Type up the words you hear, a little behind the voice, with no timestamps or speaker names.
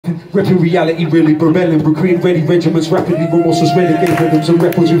repping reality, really rebelling, recruiting ready regiments, rapidly remorseless renegade rhythms and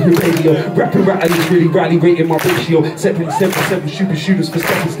records with radio. Rapping rallies, really rally rating my ratio. 7 shooters for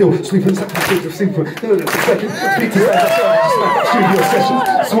stepping still, sleeping seconds of sleeping. No, that's a second. Speak to that, studio session.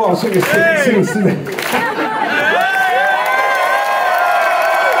 Swallow, seriously.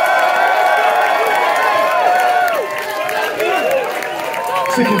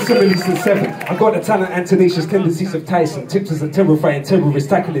 Sicking similes to 7. I got the talent and tenacious tendencies of Tyson. Tips as a terrifying terrorist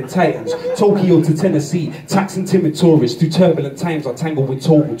tackling titans. Tokyo to Tennessee, taxing timid tourists. Through turbulent times I tangle with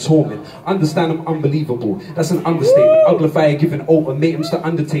total torment. Understand I'm unbelievable, that's an understatement. Uglifier giving ultimatums to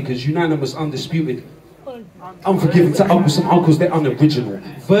undertakers. Unanimous, undisputed. Unforgiving to uncles, some uncles they're unoriginal.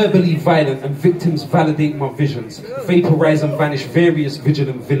 Verbally violent and victims validate my visions. Vaporize and vanish various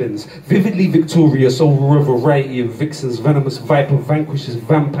vigilant villains. Vividly victorious over a variety of vixens. Venomous viper vanquishes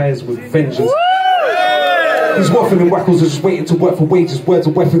vampires with vengeance. These waffling wackles are just waiting to work for wages. Words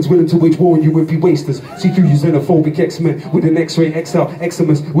of weapons willing to wage war on you would be wasters. See through you xenophobic X-Men with an X-ray, XL,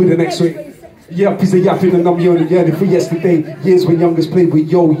 Xmas with an X-ray. Yep, he's a yapping and I'm yearning for yesterday. Years when youngers played with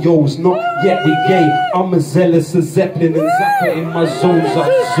yo-yos, not yet we gay. I'm as zealous as Zeppelin and Zappa in my zones.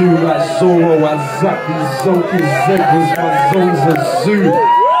 I zoo like Zorro, I zap these zonky zebras, my zones are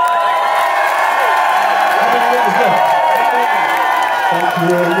zoo.